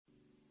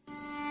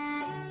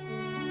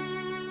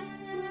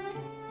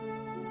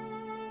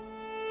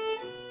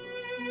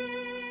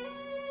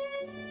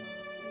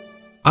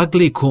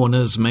Ugly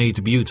Corners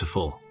Made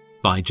Beautiful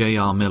by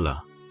J.R.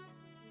 Miller.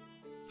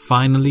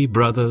 Finally,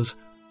 brothers,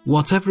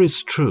 whatever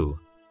is true,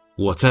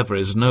 whatever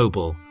is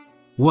noble,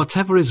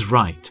 whatever is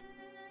right,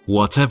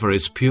 whatever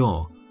is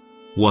pure,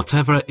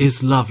 whatever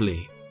is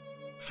lovely.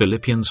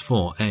 Philippians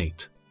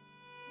 4:8.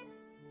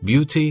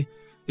 Beauty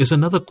is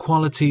another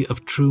quality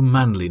of true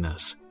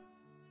manliness.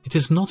 It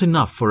is not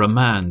enough for a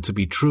man to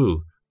be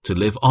true, to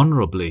live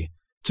honorably,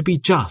 to be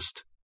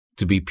just,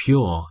 to be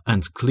pure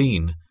and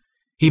clean.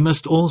 He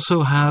must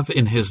also have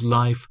in his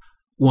life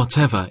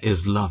whatever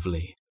is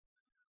lovely.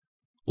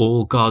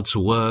 All God's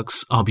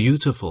works are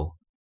beautiful.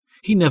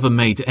 He never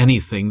made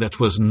anything that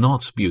was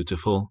not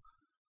beautiful.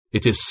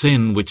 It is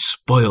sin which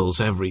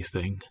spoils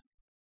everything.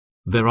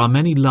 There are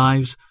many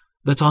lives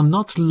that are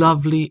not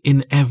lovely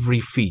in every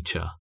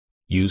feature.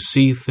 You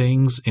see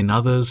things in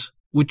others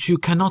which you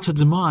cannot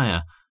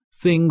admire,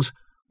 things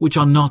which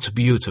are not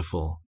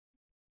beautiful.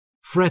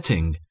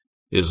 Fretting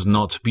is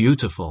not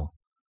beautiful.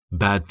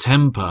 Bad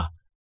temper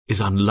is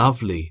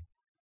unlovely.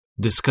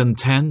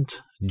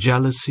 Discontent,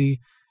 jealousy,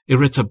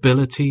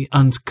 irritability,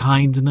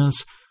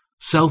 unkindness,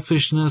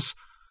 selfishness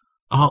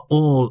are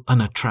all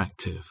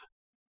unattractive.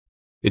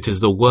 It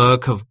is the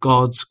work of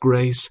God's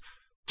grace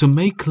to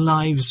make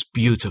lives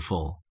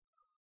beautiful.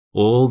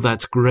 All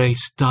that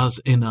grace does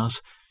in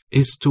us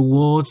is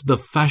towards the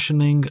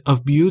fashioning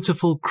of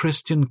beautiful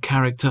Christian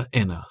character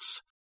in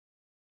us.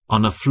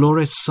 On a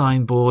florist's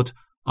signboard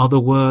are the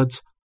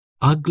words,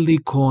 "Ugly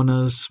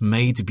Corners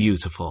Made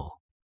Beautiful."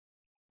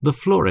 The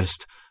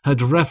florist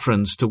had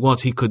reference to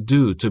what he could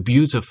do to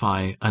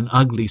beautify an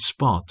ugly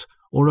spot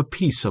or a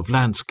piece of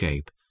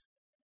landscape.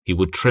 He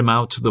would trim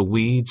out the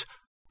weeds,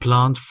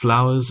 plant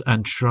flowers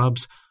and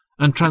shrubs,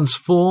 and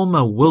transform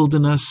a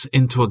wilderness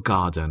into a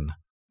garden.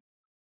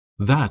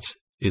 That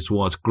is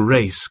what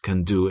grace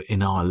can do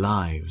in our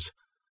lives.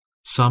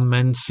 Some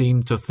men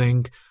seem to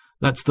think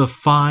that the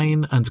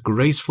fine and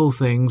graceful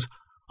things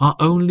are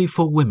only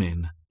for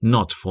women,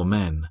 not for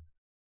men.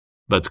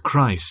 But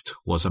Christ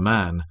was a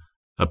man,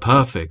 a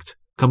perfect,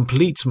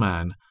 complete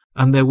man,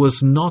 and there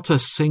was not a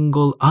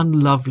single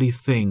unlovely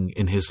thing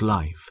in his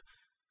life.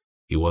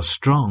 He was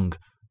strong,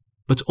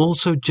 but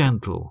also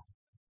gentle.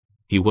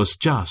 He was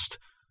just,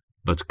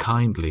 but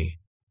kindly.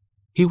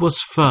 He was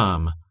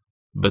firm,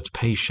 but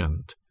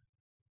patient.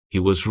 He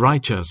was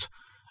righteous,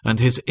 and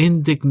his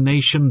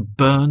indignation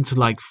burned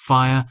like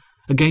fire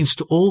against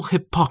all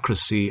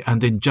hypocrisy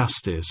and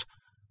injustice,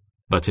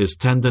 but his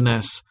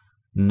tenderness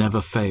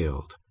never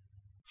failed.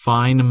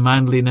 Fine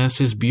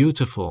manliness is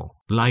beautiful,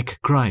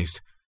 like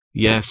Christ.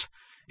 Yes,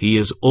 he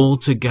is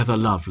altogether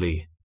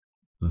lovely.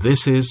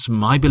 This is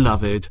my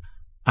beloved,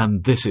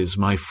 and this is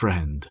my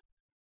friend.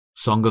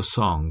 Song of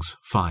Songs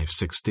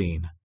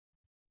 5:16.